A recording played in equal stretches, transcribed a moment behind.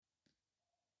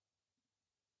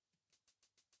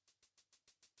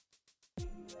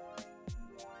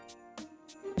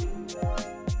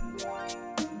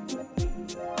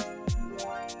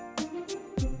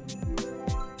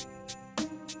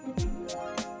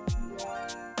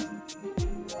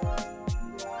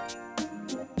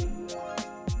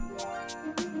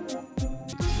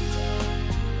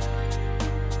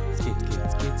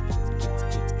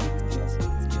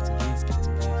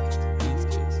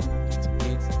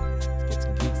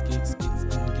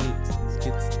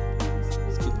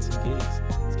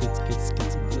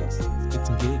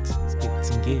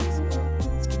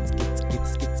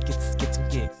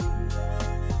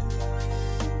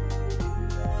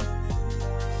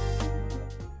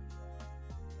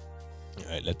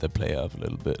Alright, let that play off a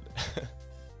little bit.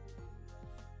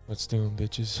 What's doing,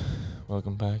 bitches?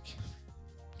 Welcome back.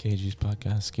 KG's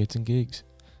podcast, Skits and Gigs.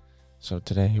 So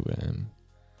today we're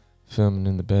filming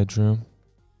in the bedroom.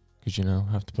 Because, you know,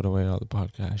 have to put away all the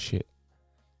podcast shit.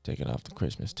 Take it off the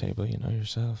Christmas table, you know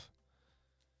yourself.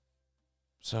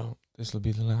 So this will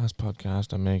be the last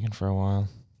podcast I'm making for a while.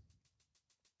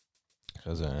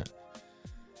 Because I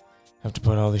have to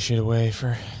put all the shit away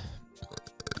for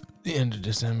the end of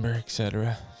December,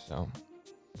 etc. So,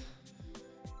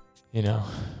 you know,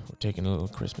 we're taking a little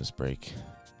Christmas break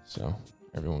so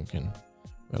everyone can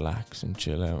relax and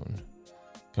chill out and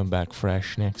come back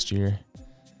fresh next year.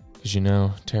 Because, you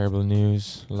know, terrible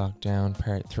news, lockdown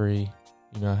part 3,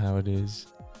 you know how it is.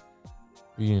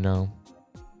 You know,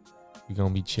 we're going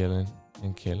to be chilling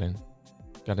and killing.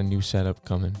 Got a new setup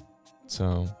coming,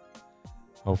 so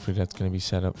hopefully that's going to be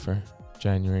set up for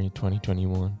January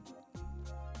 2021.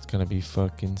 It's going to be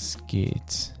fucking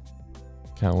skits.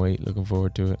 Can't wait, looking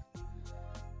forward to it.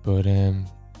 But,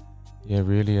 yeah,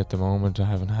 really at the moment I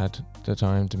haven't had the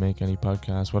time to make any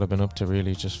podcasts. What I've been up to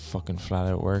really is just fucking flat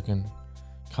out working.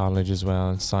 College as well,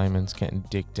 and Simon's getting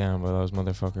dicked down by those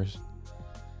motherfuckers.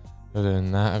 Other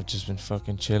than that, I've just been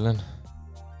fucking chilling.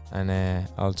 And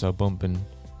also bumping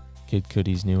Kid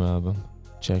Cudi's new album.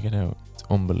 Check it out. It's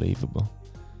unbelievable.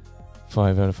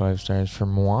 5 out of 5 stars for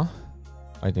moi.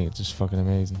 I think it's just fucking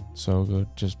amazing. So good.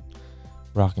 Just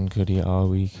rocking Cudi all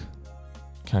week.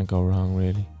 Can't go wrong,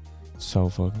 really. So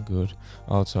fucking good.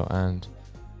 Also, and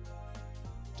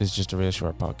this is just a real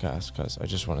short podcast because I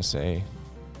just want to say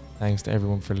thanks to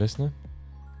everyone for listening.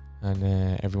 And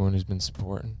everyone who's been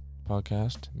supporting the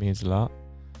podcast. Means a lot.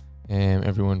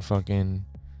 Everyone fucking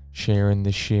sharing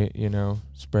the shit, you know,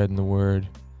 spreading the word,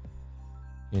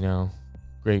 you know,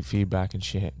 great feedback and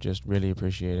shit. Just really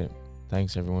appreciate it.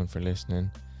 Thanks everyone for listening.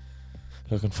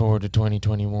 Looking forward to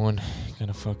 2021.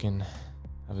 Gonna fucking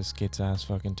have a skits ass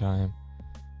fucking time.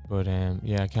 But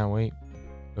yeah, I can't wait.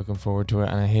 Looking forward to it.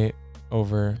 And I hit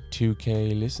over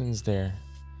 2k listens there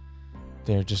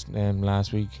just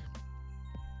last week,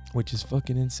 which is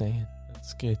fucking insane. That's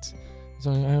skits.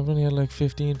 So I've only had like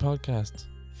 15 podcasts.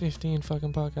 15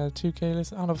 fucking podcasts, 2k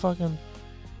listen on a fucking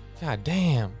god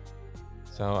damn.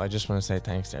 So I just want to say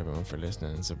thanks to everyone for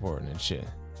listening and supporting and shit.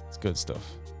 It's good stuff.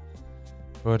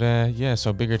 But yeah,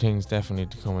 so bigger things definitely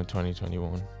to come in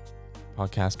 2021.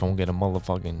 Podcast gonna get a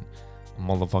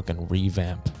motherfucking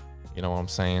revamp. You know what I'm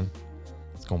saying?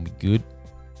 It's gonna be good.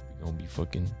 We're gonna be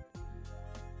fucking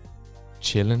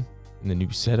chilling in the new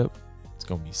setup. It's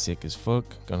gonna be sick as fuck.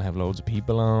 Gonna have loads of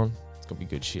people on. It's gonna be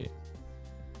good shit.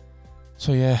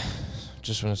 So yeah,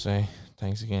 just want to say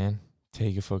thanks again.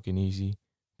 Take it fucking easy.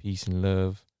 Peace and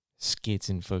love. Skits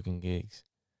and fucking gigs.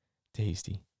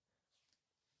 Tasty.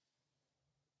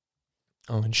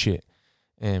 Oh, and shit.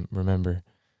 Remember,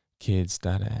 kids,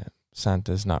 that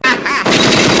Santa's not...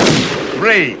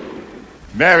 Great.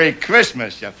 Merry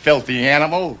Christmas, you filthy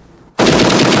animal.